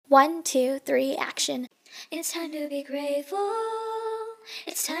1, 2, 3, action. It's time to be grateful.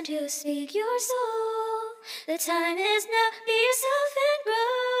 It's time to speak your soul. The time is now. Be yourself and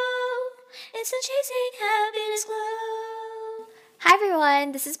grow. It's the chasing happiness glow. Hi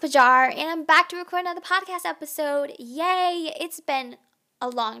everyone, this is Pajar, and I'm back to record another podcast episode. Yay! It's been a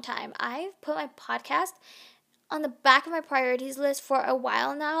long time. I've put my podcast on the back of my priorities list for a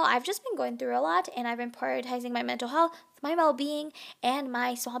while now. I've just been going through a lot, and I've been prioritizing my mental health, my well-being, and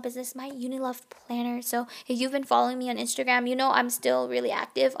my small business, my Unilove Planner. So if you've been following me on Instagram, you know I'm still really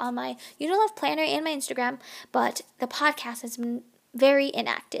active on my Unilove Planner and my Instagram, but the podcast has been very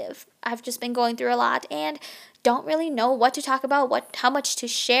inactive. I've just been going through a lot and don't really know what to talk about, how much to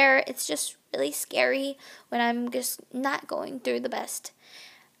share. It's just really scary when I'm just not going through the best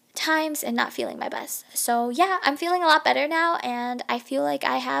times and not feeling my best. So yeah, I'm feeling a lot better now, and I feel like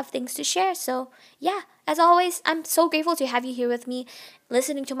I have things to share. So yeah, as always, I'm so grateful to have you here with me,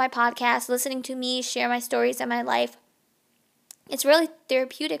 listening to my podcast, listening to me share my stories and my life. It's really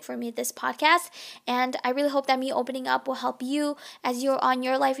therapeutic for me, this podcast, and I really hope that me opening up will help you as you're on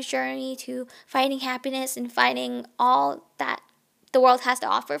your life journey to finding happiness and finding all that the world has to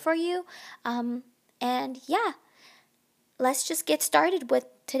offer for you. And yeah, let's just get started with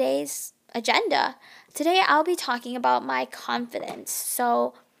today's agenda. Today I'll be talking about my confidence.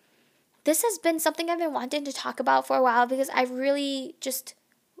 So this has been something I've been wanting to talk about for a while because I've really just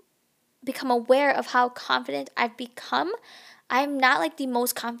become aware of how confident I've become. I'm not like the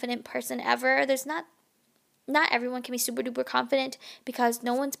most confident person ever. Not everyone can be super duper confident because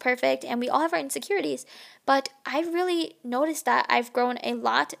no one's perfect and we all have our insecurities. But I've really noticed that I've grown a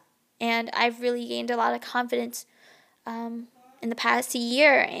lot and I've really gained a lot of confidence in the past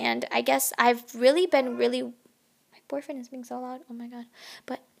year, and I guess I've really been my boyfriend is being so loud, oh my god,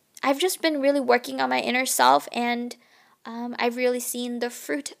 but I've just been really working on my inner self, and I've really seen the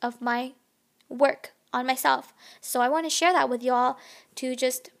fruit of my work on myself. So I want to share that with y'all to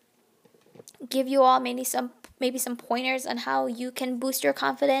just give you all maybe some pointers on how you can boost your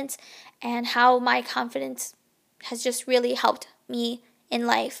confidence and how my confidence has just really helped me in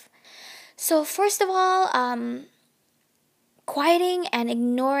life. So first of all, quieting and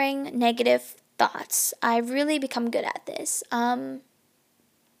ignoring negative thoughts. I've really become good at this. I've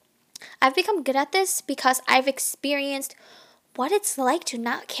become good at this because I've experienced what it's like to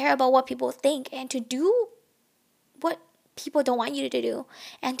not care about what people think and to do what people don't want you to do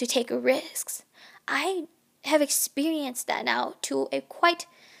and to take risks. I have experienced that now to a quite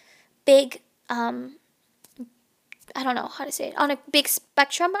big, I don't know how to say it, on a big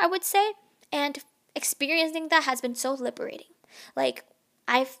spectrum, I would say, and experiencing that has been so liberating. Like,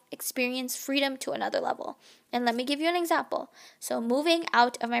 I've experienced freedom to another level. And let me give you an example. So moving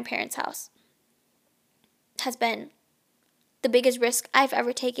out of my parents' house has been the biggest risk I've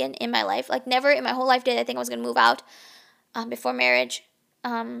ever taken in my life. Like, never in my whole life did I think I was going to move out before marriage.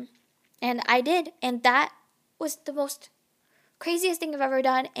 And I did. And that was the most craziest thing I've ever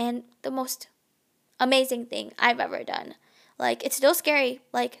done and the most amazing thing I've ever done. Like, it's still scary,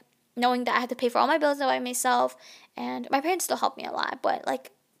 like, knowing that I had to pay for all my bills by myself, and my parents still help me a lot, but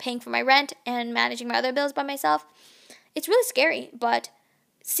like paying for my rent and managing my other bills by myself, it's really scary. But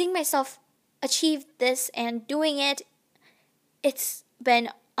seeing myself achieve this and doing it, it's been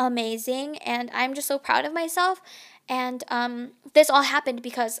amazing, and I'm just so proud of myself. And this all happened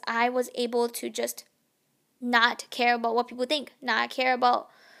because I was able to just not care about what people think, not care about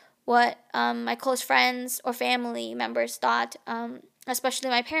what my close friends or family members thought, especially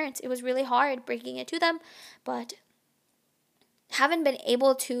my parents. It was really hard breaking it to them, but haven't been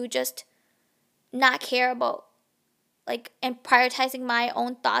able to just not care about, like, and prioritizing my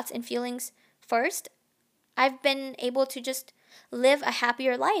own thoughts and feelings first. I've been able to just live a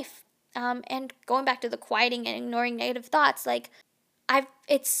happier life. And going back to the quieting and ignoring negative thoughts, like,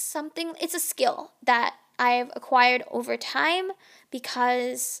 it's a skill that I've acquired over time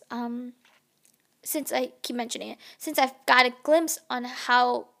because since I keep mentioning it, since I've got a glimpse on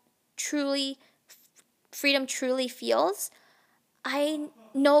how freedom truly feels, I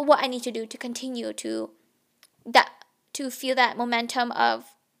know what I need to do to continue to feel that momentum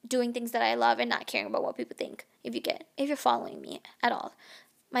of doing things that I love and not caring about what people think. If you're following me at all,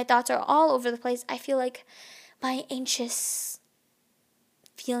 my thoughts are all over the place. I feel like my anxious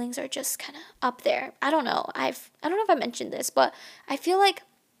feelings are just kind of up there. I don't know. I don't know if I mentioned this, but I feel like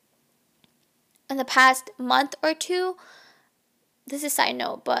in the past month or two, this is a side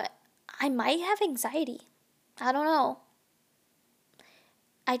note, but I might have anxiety. I don't know.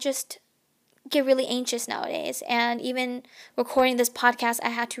 I just get really anxious nowadays, and even recording this podcast, I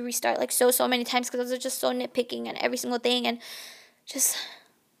had to restart like so many times because I was just so nitpicking on every single thing, and just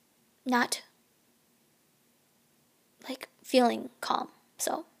not like feeling calm.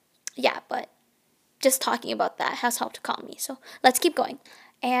 So yeah, but just talking about that has helped calm me. So let's keep going.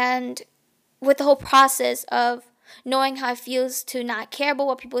 And with the whole process of knowing how it feels to not care about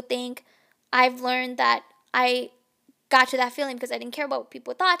what people think, I've learned that I got to that feeling because I didn't care about what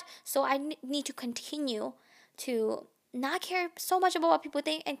people thought. So I need to continue to not care so much about what people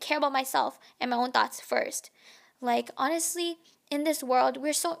think and care about myself and my own thoughts first. Like, honestly, in this world,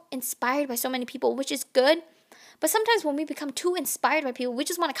 we're so inspired by so many people, which is good. But sometimes when we become too inspired by people, we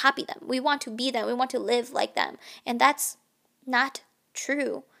just want to copy them. We want to be them. We want to live like them. And that's not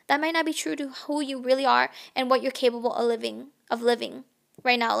true. That might not be true to who you really are and what you're capable of living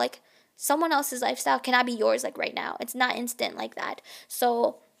right now. Like, someone else's lifestyle cannot be yours like right now. It's not instant like that.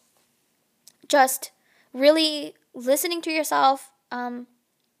 So just really listening to yourself,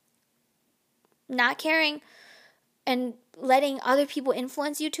 not caring and letting other people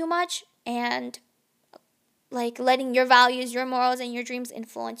influence you too much, and like letting your values, your morals, and your dreams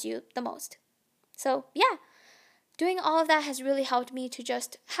influence you the most. So yeah, doing all of that has really helped me to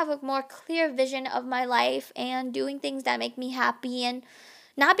just have a more clear vision of my life and doing things that make me happy. And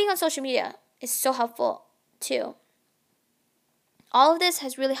not being on social media is so helpful too. All of this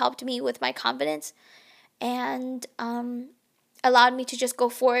has really helped me with my confidence and allowed me to just go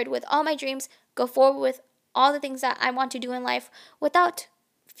forward with all my dreams, go forward with all the things that I want to do in life without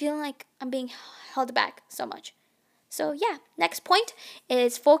feeling like I'm being held back so much. So yeah, next point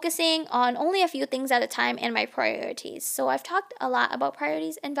is focusing on only a few things at a time and my priorities. So I've talked a lot about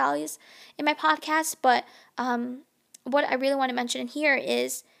priorities and values in my podcast, but what I really want to mention here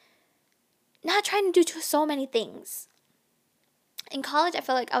is not trying to do so many things. In college, I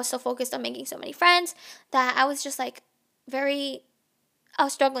felt like I was so focused on making so many friends that I was just like I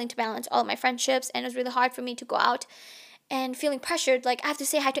was struggling to balance all of my friendships, and it was really hard for me to go out and feeling pressured, like I have to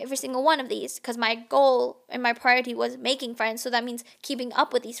say hi to every single one of these because my goal and my priority was making friends. So that means keeping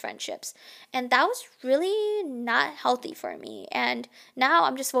up with these friendships. And that was really not healthy for me. And now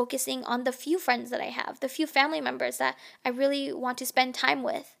I'm just focusing on the few friends that I have, the few family members that I really want to spend time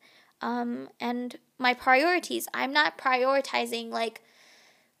with. And my priorities, I'm not prioritizing like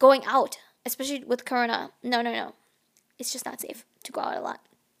going out, especially with Corona. No. It's just not safe to go out a lot.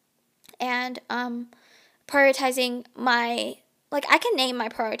 And prioritizing I can name my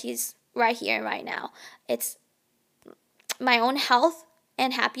priorities right here and right now. It's my own health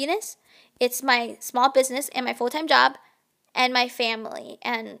and happiness. It's my small business and my full-time job and my family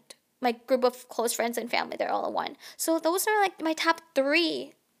and my group of close friends and family. They're all in one. So those are like my top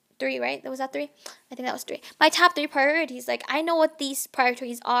three. Three, right? Was that three? I think that was three. My top three priorities. Like, I know what these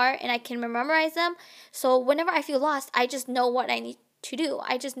priorities are and I can memorize them. So whenever I feel lost, I just know what I need to do.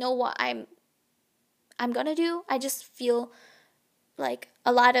 I just know what I'm gonna do. I just feel like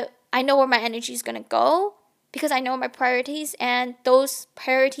I know where my energy is gonna go because I know my priorities, and those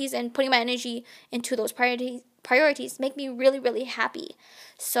priorities and putting my energy into those priorities make me really, really happy.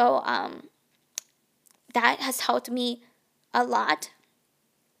 So that has helped me a lot.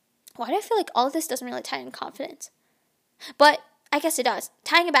 Why do I feel like all of this doesn't really tie in confidence? But I guess it does.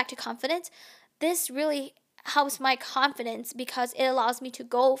 Tying it back to confidence, this really helps my confidence because it allows me to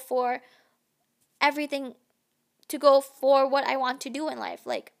go for everything, to go for what I want to do in life.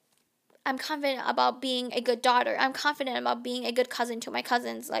 Like, I'm confident about being a good daughter. I'm confident about being a good cousin to my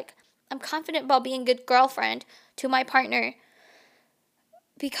cousins. Like, I'm confident about being a good girlfriend to my partner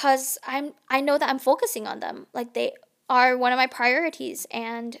because I know that I'm focusing on them. Like, they are one of my priorities,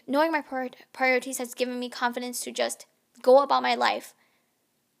 and knowing my priorities has given me confidence to just go about my life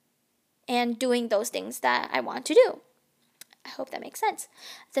and doing those things that I want to do. I hope that makes sense.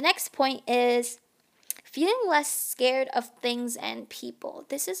 The next point is feeling less scared of things and people.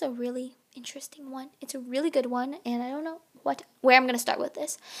 This is a really interesting one. It's a really good one, and I don't know where I'm going to start with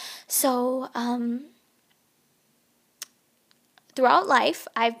this. So, throughout life,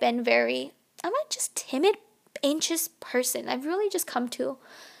 I've been I'm not just timid, anxious person. I've really just come to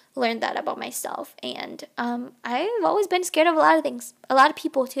learn that about myself, and I've always been scared of a lot of things, a lot of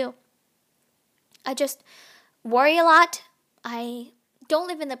people too. I just worry a lot. I don't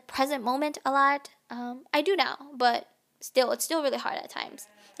live in the present moment a lot. I do now, but it's still really hard at times.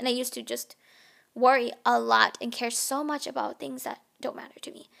 And I used to just worry a lot and care so much about things that don't matter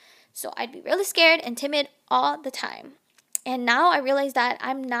to me. So I'd be really scared and timid all the time. And now I realize that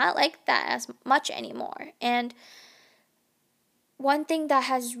I'm not like that as much anymore. And one thing that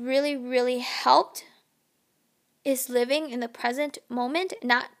has really, really helped is living in the present moment,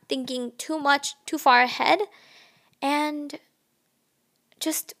 not thinking too much, too far ahead, and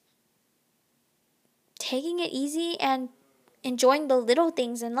just taking it easy and enjoying the little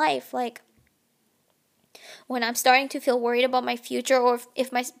things in life. Like when I'm starting to feel worried about my future or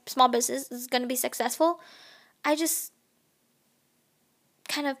if my small business is going to be successful, I just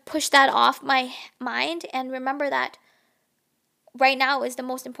kind of push that off my mind and remember that right now is the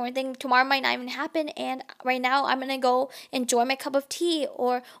most important thing. Tomorrow might not even happen, and right now I'm going to go enjoy my cup of tea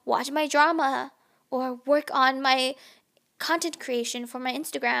or watch my drama or work on my content creation for my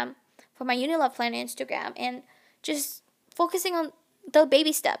Instagram, for my Unilove Planner Instagram, and just focusing on the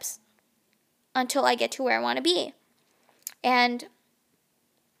baby steps until I get to where I want to be. And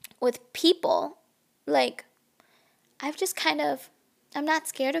with people, like, I'm not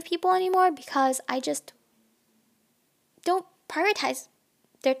scared of people anymore because I just don't prioritize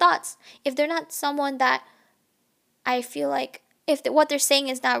their thoughts. If they're not someone that I feel like, what they're saying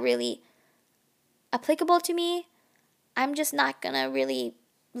is not really applicable to me, I'm just not going to really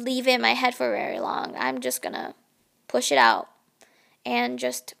leave it in my head for very long. I'm just going to push it out and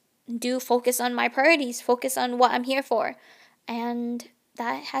just focus on my priorities, focus on what I'm here for. And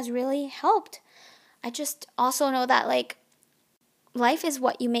that has really helped. I just also know that, like, life is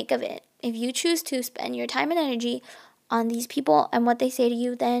what you make of it. If you choose to spend your time and energy on these people and what they say to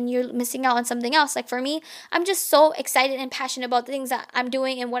you, then you're missing out on something else. Like for me, I'm just so excited and passionate about the things that I'm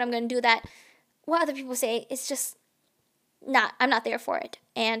doing and what I'm going to do that what other people say, it's just I'm not there for it.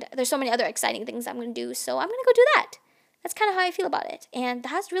 And there's so many other exciting things I'm going to do, so I'm going to go do that. That's kind of how I feel about it. And that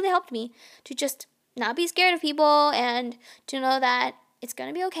has really helped me to just not be scared of people and to know that it's going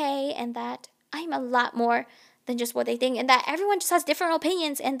to be okay and that I'm a lot more than just what they think and that everyone just has different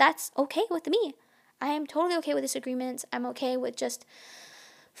opinions and that's okay with me. I am totally okay with disagreements. I'm okay with just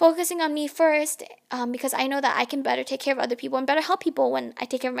focusing on me first because I know that I can better take care of other people and better help people when I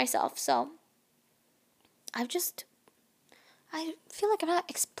take care of myself. So I feel like I'm not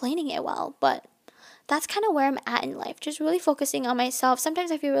explaining it well, but that's kind of where I'm at in life. Just really focusing on myself.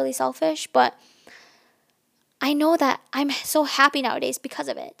 Sometimes I feel really selfish, but I know that I'm so happy nowadays because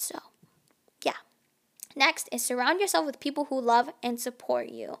of it. So, yeah. Next is surround yourself with people who love and support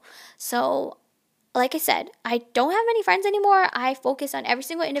you. So, like I said, I don't have many friends anymore. I focus on every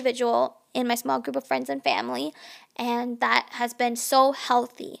single individual in my small group of friends and family, and that has been so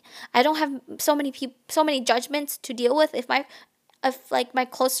healthy. I don't have so many judgments to deal with. If like my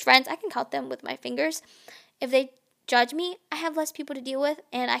close friends, I can count them with my fingers. If they judge me, I have less people to deal with,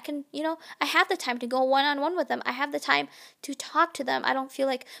 and I can, I have the time to go one-on-one with them. I have the time to talk to them. I don't feel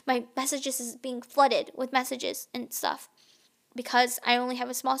like my messages is being flooded with messages and stuff because I only have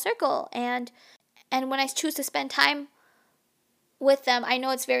a small circle, and when I choose to spend time with them, I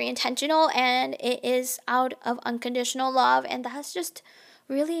know it's very intentional and it is out of unconditional love, and that has just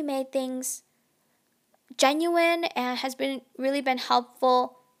really made things genuine and has really been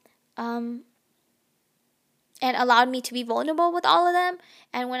helpful and allowed me to be vulnerable with all of them.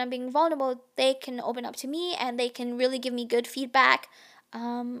 And when I'm being vulnerable, they can open up to me and they can really give me good feedback,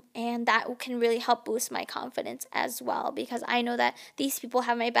 and that can really help boost my confidence as well because I know that these people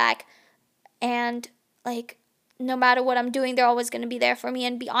have my back and like no matter what I'm doing, they're always going to be there for me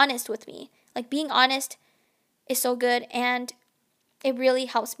and be honest with me. Like being honest is so good and it really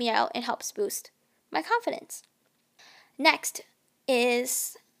helps me out and helps boost my confidence. Next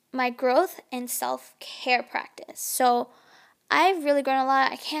is my growth and self-care practice. So I've really grown a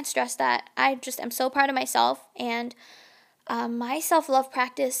lot. I can't stress that. I just am so proud of myself, and my self-love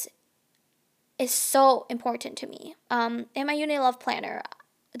practice is so important to me. In my Unilove Planner,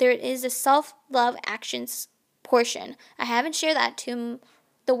 there is a self-love actions portion. I haven't shared that to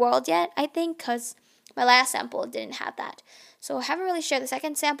the world yet, I think, because my last sample didn't have that. So I haven't really shared the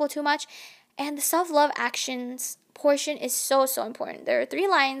second sample too much. And the self-love actions portion is so, so important. There are 3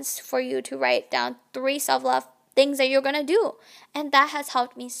 lines for you to write down 3 self-love things that you're going to do. And that has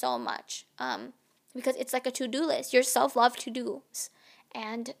helped me so much because it's like a to-do list, your self-love to-dos.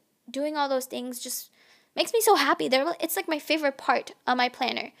 And doing all those things just makes me so happy. It's like my favorite part of my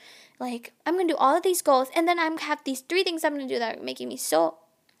planner. Like, I'm going to do all of these goals, and then I'm going to have these 3 things I'm going to do that are making me so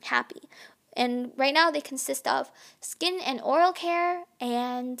happy. And right now they consist of skin and oral care,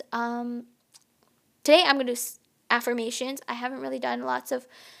 and today I'm going to do affirmations. I haven't really done lots of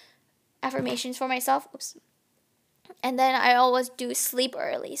affirmations for myself. Oops. And then I always do sleep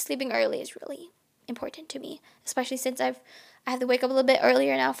early. Sleeping early is really important to me, especially since I have to wake up a little bit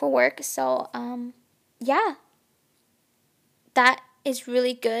earlier now for work. So, yeah, that is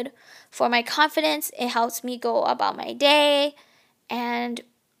really good for my confidence. It helps me go about my day, and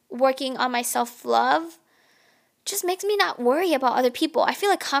working on my self-love just makes me not worry about other people. I feel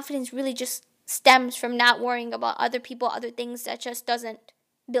like confidence really just stems from not worrying about other people, other things that just doesn't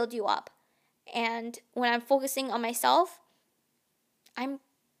build you up. And when I'm focusing on myself, and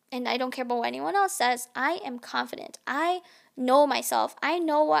I don't care about what anyone else says, I am confident. I know myself. I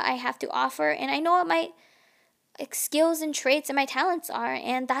know what I have to offer, and I know what my skills and traits and my talents are,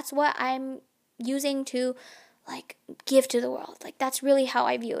 and that's what I'm using to like give to the world. Like that's really how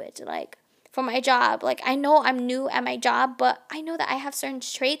I view it. Like for my job, like I know I'm new at my job, but I know that I have certain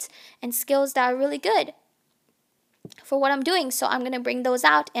traits and skills that are really good for what I'm doing, so I'm going to bring those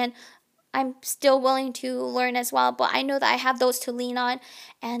out, and I'm still willing to learn as well, but I know that I have those to lean on,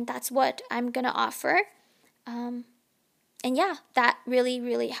 and that's what I'm going to offer. And yeah, that really,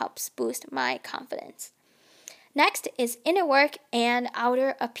 really helps boost my confidence. Next is inner work and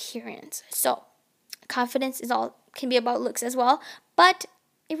outer appearance. So confidence can be about looks as well, but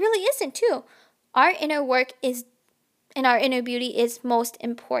it really isn't too. Our inner work is and our inner beauty is most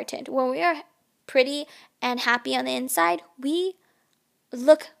important. When we are pretty and happy on the inside, we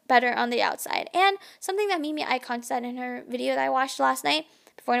look better on the outside. And something that Mimi Icon said in her video that I watched last night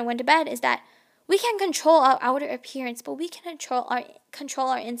before I went to bed is that we can control our outer appearance, but we can control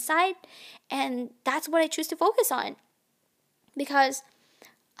our inside, and that's what I choose to focus on. Because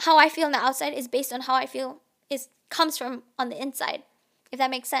how I feel on the outside is based on how I feel comes from on the inside, if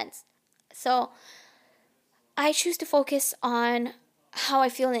that makes sense. So I choose to focus on how I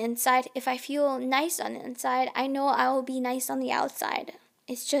feel on the inside. If I feel nice on the inside, I know I will be nice on the outside.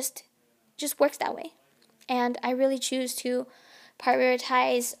 It's just works that way. And I really choose to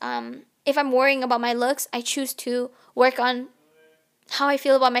prioritize, if I'm worrying about my looks, I choose to work on how I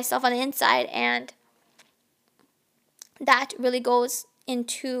feel about myself on the inside, and that really goes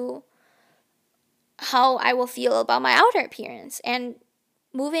into how I will feel about my outer appearance. And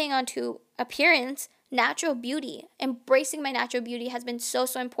moving on to appearance, natural beauty, embracing my natural beauty has been so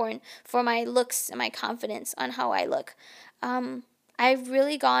important for my looks and my confidence on how I look. I've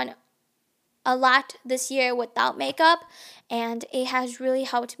really gone a lot this year without makeup, and it has really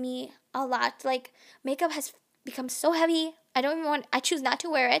helped me a lot. Like, makeup has become so heavy. I choose not to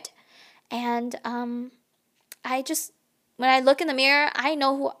wear it. And when I look in the mirror, I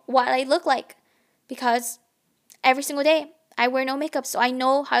know what I look like, because every single day I wear no makeup, so I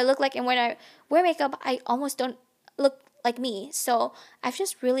know how I look like. And when I wear makeup, I almost don't look like me. So I've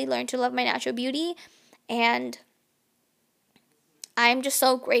just really learned to love my natural beauty, and I'm just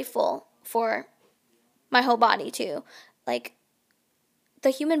so grateful for my whole body too. Like, the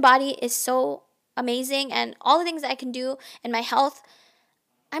human body is so amazing, and all the things that I can do in my health,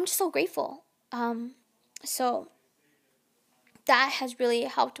 I'm just so grateful. So that has really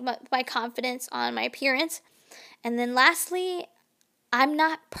helped my confidence on my appearance. And then lastly, I'm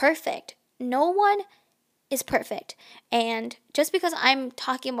not perfect. No one is perfect. And just because I'm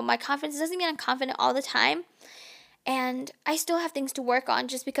talking about my confidence doesn't mean I'm confident all the time. And I still have things to work on.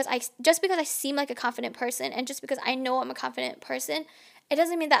 Just because I seem like a confident person, and just because I know I'm a confident person, it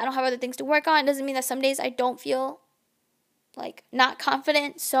doesn't mean that I don't have other things to work on. It doesn't mean that some days I don't feel like not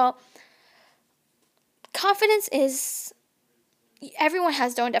confident. So confidence is, everyone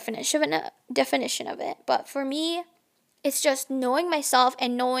has their own definition of it. But for me, it's just knowing myself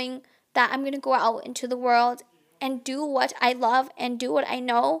and knowing that I'm going to go out into the world and do what I love and do what I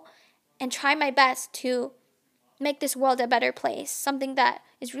know and try my best to make this world a better place. Something that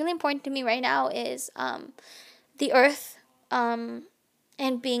is really important to me right now is the earth,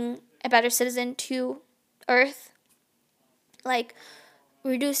 and being a better citizen to earth. Like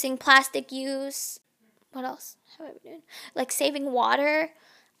reducing plastic use. What else have I been doing? Like saving water.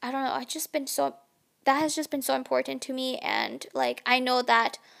 I don't know. That has just been so important to me, and like I know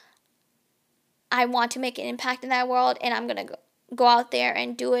that I want to make an impact in that world, and I'm gonna go out there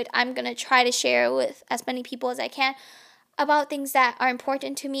and do it. I'm gonna try to share with as many people as I can about things that are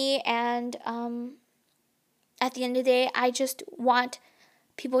important to me. And at the end of the day, I just want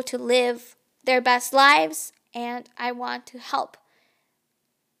people to live their best lives, and I want to help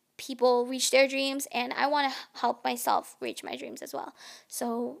people reach their dreams, and I want to help myself reach my dreams as well.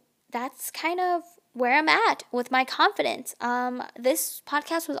 So that's kind of where I'm at with my confidence. This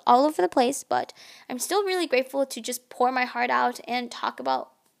podcast was all over the place, but I'm still really grateful to just pour my heart out and talk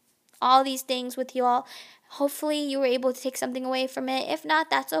about all these things with you all. Hopefully you were able to take something away from it. If not,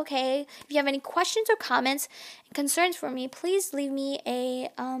 that's okay. If you have any questions or comments and concerns for me, please leave me a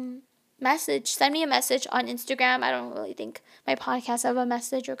message. Send me a message on Instagram. I don't really think my podcasts have a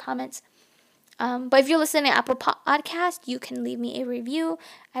message or comments. But if you're listening to Apple Podcast, you can leave me a review.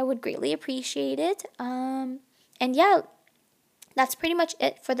 I would greatly appreciate it. And yeah, that's pretty much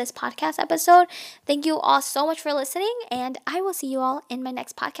it for this podcast episode. Thank you all so much for listening, and I will see you all in my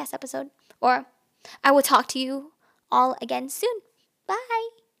next podcast episode. Or I will talk to you all again soon.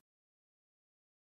 Bye.